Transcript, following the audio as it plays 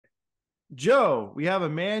Joe, we have a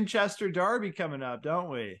Manchester Derby coming up, don't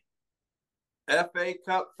we? FA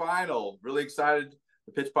Cup final. Really excited.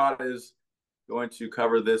 The Pitch Pod is going to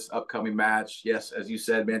cover this upcoming match. Yes, as you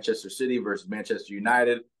said, Manchester City versus Manchester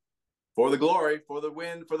United for the glory, for the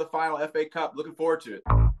win, for the final FA Cup. Looking forward to it.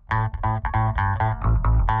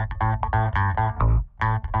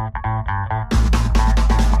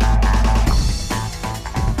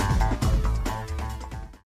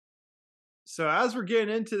 So, as we're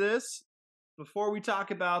getting into this, before we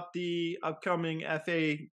talk about the upcoming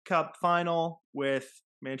FA Cup final with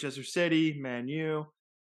Manchester City, Man U,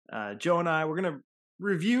 Joe and I, we're going to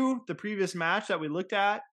review the previous match that we looked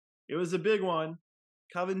at. It was a big one,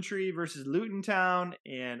 Coventry versus Luton Town.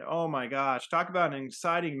 And oh my gosh, talk about an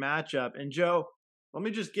exciting matchup. And Joe, let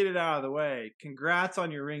me just get it out of the way. Congrats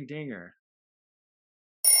on your ring dinger.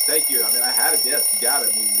 Thank you. I mean, I had it. Yes, you got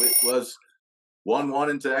it. I mean, it was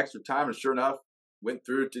 1-1 into extra time, and sure enough, went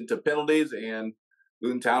through into penalties, and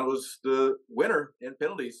Luton Town was the winner in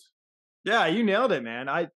penalties. Yeah, you nailed it, man.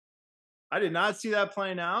 I did not see that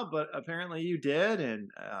playing out, but apparently you did,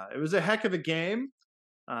 and it was a heck of a game.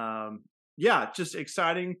 Yeah, just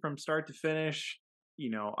exciting from start to finish.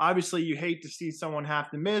 Obviously you hate to see someone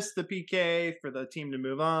have to miss the PK for the team to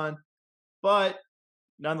move on, but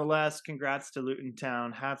nonetheless, congrats to Luton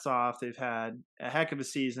Town. Hats off. They've had a heck of a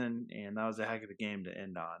season, and that was a heck of a game to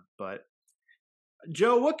end on. But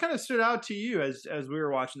Joe, what kind of stood out to you as we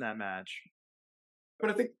were watching that match?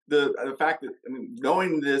 But I think the fact that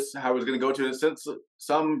knowing this, how it was going to go to, in a sense,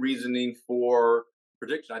 some reasoning for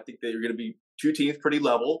prediction. I think that you're going to be two teams pretty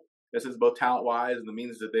level. This is both talent wise and the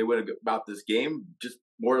means that they went about this game, just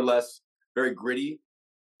more or less very gritty,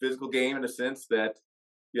 physical game in a sense that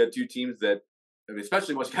you had two teams that,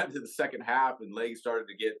 especially once you got into the second half and legs started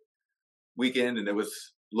to get weekend, and it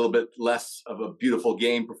was a little bit less of a beautiful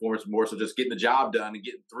game performance, more so just getting the job done and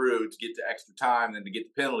getting through to get to extra time and to get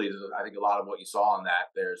the penalties. I think a lot of what you saw on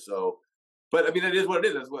that there. So, but I mean, it is what it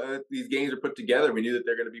is. That's what these games are put together. We knew that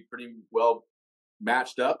they're going to be pretty well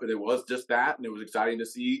matched up, and it was just that, and it was exciting to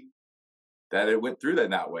see that it went through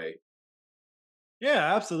that way.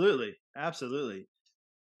 Yeah, absolutely. Absolutely.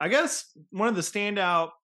 I guess one of the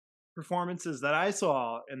standout performances that I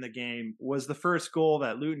saw in the game was the first goal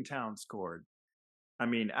that Luton Town scored. I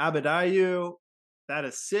mean, Abadayu, that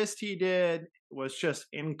assist he did was just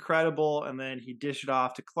incredible. And then he dished it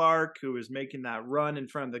off to Clark, who was making that run in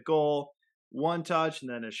front of the goal. One touch and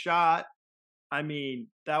then a shot. I mean,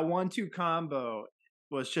 that 1-2 combo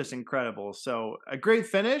was just incredible. So a great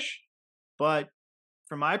finish. But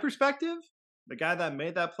from my perspective, the guy that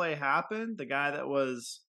made that play happen, the guy that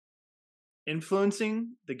was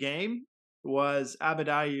influencing the game was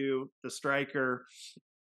Abadayu, the striker.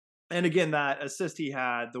 And again, that assist he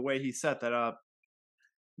had, the way he set that up,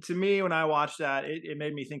 to me, when I watched that, it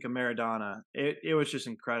made me think of Maradona. It was just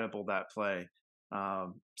incredible, that play.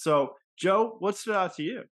 So, Joe, what stood out to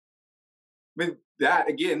you? I mean, that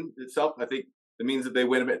again itself, I think it means that they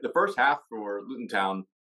win. The first half for Luton Town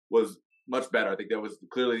was much better. I think that was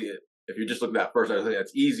clearly, if you just look at that first, I think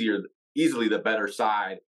that's easily the better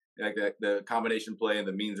side. Like the combination play and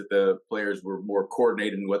the means that the players were more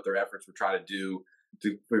coordinated in what their efforts were trying to do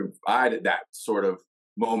to provide that sort of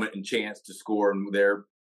moment and chance to score. And there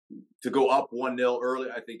to go up 1-0 early,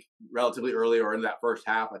 I think relatively early or in that first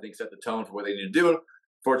half, I think set the tone for what they need to do.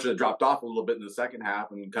 Fortunately, it dropped off a little bit in the second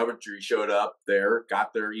half, and Coventry showed up there,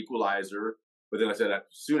 got their equalizer. But then I said that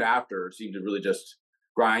soon after, it seemed to really just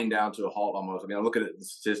grind down to a halt almost. I mean, I'm looking at the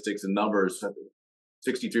statistics and numbers,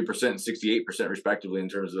 63% and 68% respectively in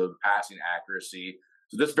terms of passing accuracy.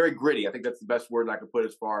 So just very gritty. I think that's the best word I could put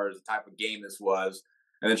as far as the type of game this was.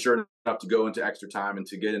 And then sure enough to go into extra time and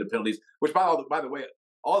to get into penalties, which by the way,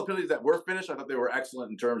 all the penalties that were finished, I thought they were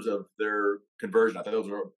excellent in terms of their conversion. I thought those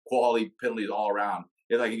were quality penalties all around.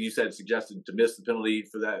 It's like you said, suggested to miss the penalty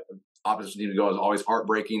for that opposition team to go is always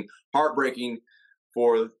heartbreaking. Heartbreaking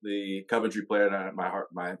for the Coventry player. And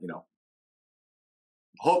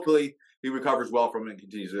hopefully he recovers well from it and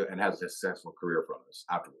continues and has a successful career from this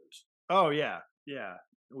afterwards. Oh yeah, yeah,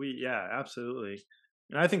 yeah, absolutely,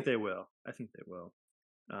 and I think they will. I think they will.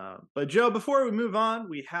 But Joe, before we move on,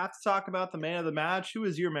 we have to talk about the man of the match. Who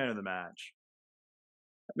is your man of the match?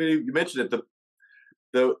 I mean, you mentioned it.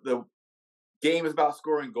 The game is about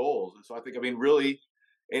scoring goals, and so I think really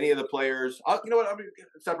any of the players. You know what? I'm going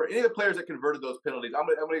to separate any of the players that converted those penalties. I'm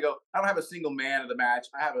going to go. I don't have a single man of the match.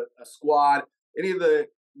 I have a squad. Any of the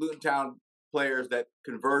Luton Town players that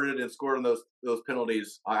converted and scored on those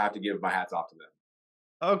penalties, I have to give my hats off to them.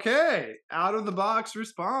 Okay, out of the box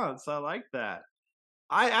response. I like that.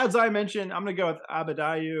 As I mentioned, I'm going to go with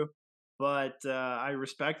Abadayu, but I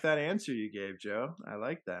respect that answer you gave, Joe. I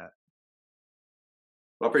like that.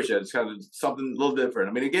 Well, I appreciate it. It's kind of something a little different.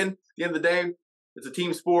 I mean, again, at the end of the day, it's a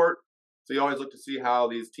team sport, so you always look to see how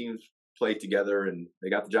these teams play together, and they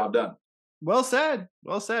got the job done. Well said.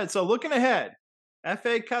 Well said. So looking ahead,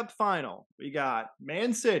 FA Cup final, we got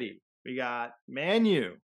Man City, we got Man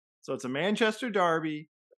U. So it's a Manchester derby.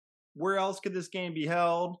 Where else could this game be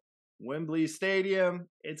held? Wembley Stadium.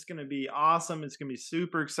 It's going to be awesome. It's going to be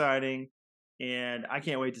super exciting. And I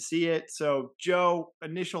can't wait to see it. So, Joe,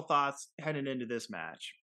 initial thoughts heading into this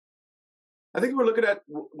match. I think we're looking at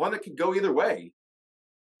one that could go either way,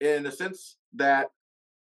 in the sense that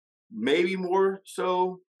maybe more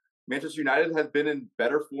so Manchester United has been in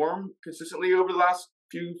better form consistently over the last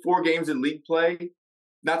few 4 games in league play.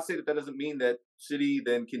 Not to say that that doesn't mean that City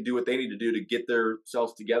then can do what they need to do to get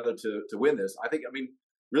themselves together to win this. I mean,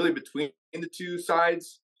 really between the two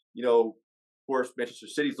sides, of course, Manchester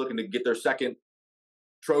City's looking to get their second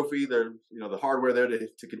trophy. They're, the hardware there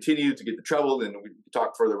to continue to get the treble. And we can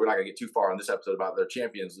talk further. We're not going to get too far on this episode about their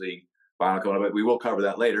Champions League final coming up, but we will cover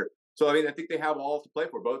that later. So, I mean, I think they have all to play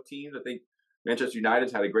for, both teams. I think Manchester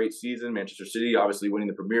United's had a great season. Manchester City, obviously winning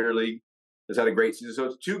the Premier League, has had a great season. So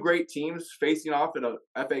it's two great teams facing off in a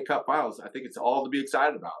FA Cup finals. I think it's all to be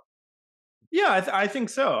excited about. Yeah, I think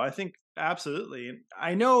so. I think absolutely.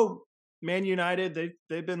 I know Man United,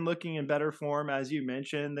 they've been looking in better form, as you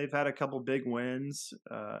mentioned. They've had a couple big wins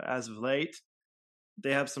as of late.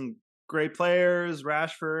 They have some great players,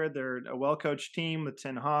 Rashford. They're a well coached team with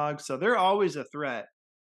Ten Hag, so they're always a threat.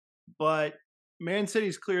 But Man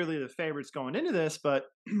City's clearly the favorites going into this. But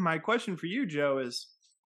my question for you, Joe, is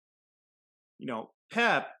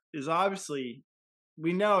Pep is obviously,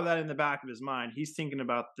 we know that in the back of his mind, he's thinking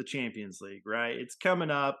about the Champions League, right? It's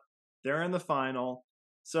coming up. They're in the final.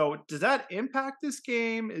 So does that impact this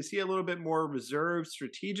game? Is he a little bit more reserved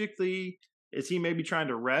strategically? Is he maybe trying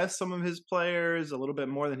to rest some of his players a little bit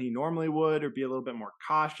more than he normally would, or be a little bit more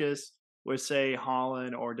cautious with, say,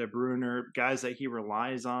 Haaland or De Bruyne, guys that he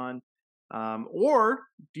relies on? Or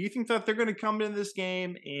do you think that they're going to come into this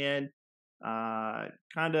game and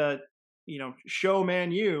kind of, show Man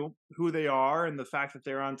U who they are and the fact that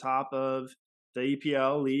they're on top of the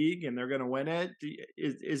EPL league and they're going to win it?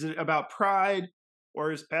 Is it about pride,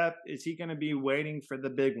 or is he going to be waiting for the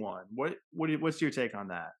big one? What's your take on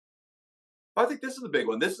that? I think this is the big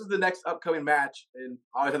one. This is the next upcoming match, and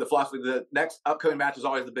I always have the philosophy: the next upcoming match is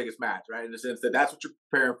always the biggest match, right? In the sense that that's what you're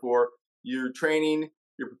preparing for. You're training,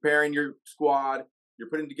 you're preparing your squad, you're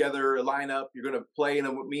putting together a lineup. You're going to play in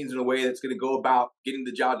a way that's going to go about getting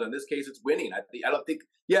the job done. In this case, it's winning. I don't think.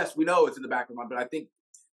 Yes, we know it's in the back of my mind, but I think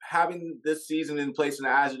having this season in place and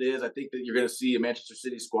as it is, I think that you're going to see a Manchester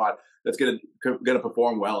City squad that's going to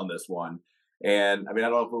perform well in this one. And I mean, I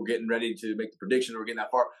don't know if we're getting ready to make the prediction or we're getting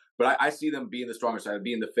that far, but I see them being the stronger side,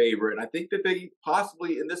 being the favorite. And I think that they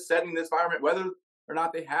possibly, in this setting, this environment, whether or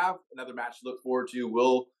not they have another match to look forward to,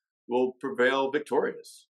 will prevail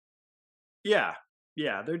victorious. Yeah,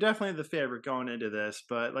 yeah, they're definitely the favorite going into this.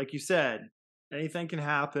 But like you said, anything can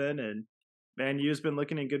happen, and Man U's been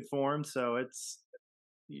looking in good form, so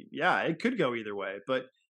yeah, it could go either way. But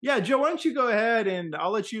yeah, Joe, why don't you go ahead and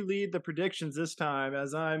I'll let you lead the predictions this time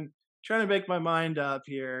as I'm trying to make my mind up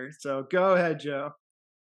here. So go ahead, Joe.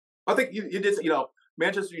 I think you did.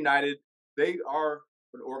 Manchester United, they are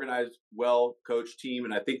an organized, well coached team,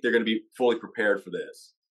 and I think they're going to be fully prepared for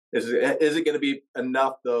this. Is it going to be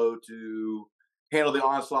enough though to handle the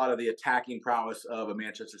onslaught of the attacking prowess of a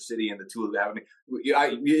Manchester City and the two of them? I mean,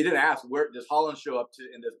 you didn't ask, where does Haaland show up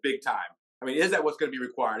in this big time? I mean, is that what's going to be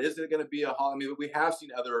required? Is it going to be a Haaland? I mean, we have seen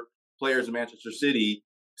other players in Manchester City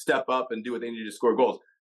step up and do what they need to score goals.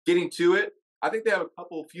 Getting to it, I think they have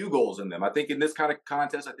a few goals in them. I think in this kind of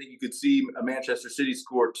contest, I think you could see a Manchester City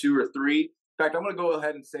score 2 or 3. In fact, I'm going to go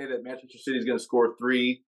ahead and say that Manchester City is going to score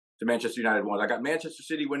 3 to Manchester United 1. I got Manchester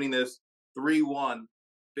City winning this 3-1,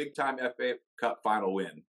 big time FA Cup final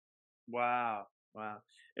win. Wow. Wow.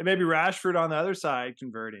 And maybe Rashford on the other side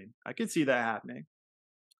converting. I could see that happening.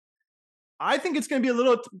 I think it's going to be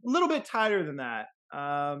a little bit tighter than that.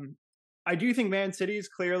 I do think Man City is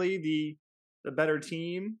clearly the better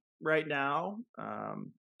team right now.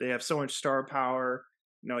 They have so much star power.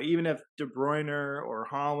 Even if De Bruyne or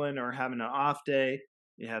Haaland are having an off day,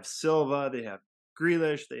 they have Silva, they have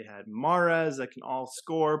Grealish, they had Mahrez that can all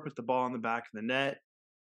score, put the ball in the back of the net.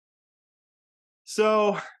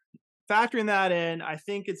 So factoring that in, I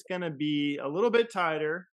think it's going to be a little bit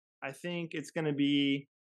tighter. I think it's going to be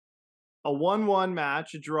a 1-1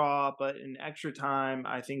 match, a draw, but in extra time,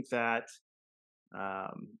 I think that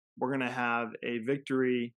we're going to have a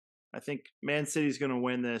victory. I think Man City's going to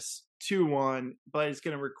win this 2-1, but it's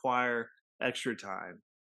going to require extra time.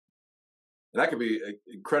 And that could be an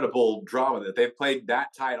incredible drama that they've played that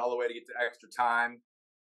tight all the way to get to extra time,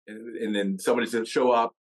 and then somebody's going to show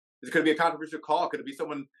up. It could be a controversial call. Could it be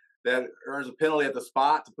someone that earns a penalty at the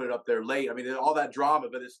spot to put it up there late? I mean, all that drama,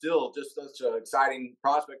 but it's still just such an exciting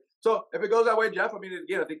prospect. So if it goes that way, Jeff, I mean,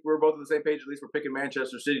 again, I think we're both on the same page. At least we're picking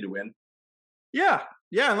Manchester City to win. Yeah,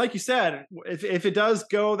 yeah, and like you said, if it does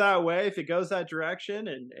go that way, if it goes that direction,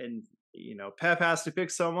 and Pep has to pick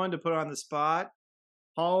someone to put on the spot,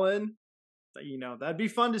 Haaland, that'd be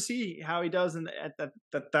fun to see how he does at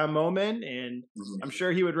that moment, and I'm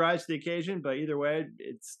sure he would rise to the occasion. But either way,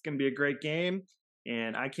 it's going to be a great game,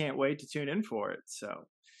 and I can't wait to tune in for it. So,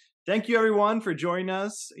 thank you everyone for joining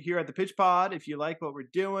us here at the Pitch Pod. If you like what we're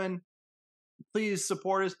doing, please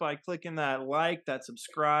support us by clicking that like, that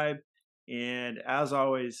subscribe, and as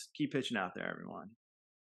always, keep pitching out there, everyone.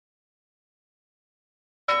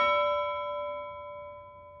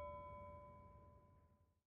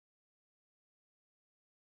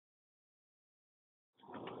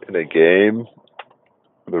 In a game,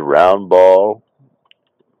 the round ball,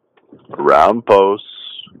 round posts,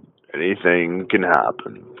 anything can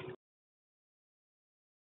happen.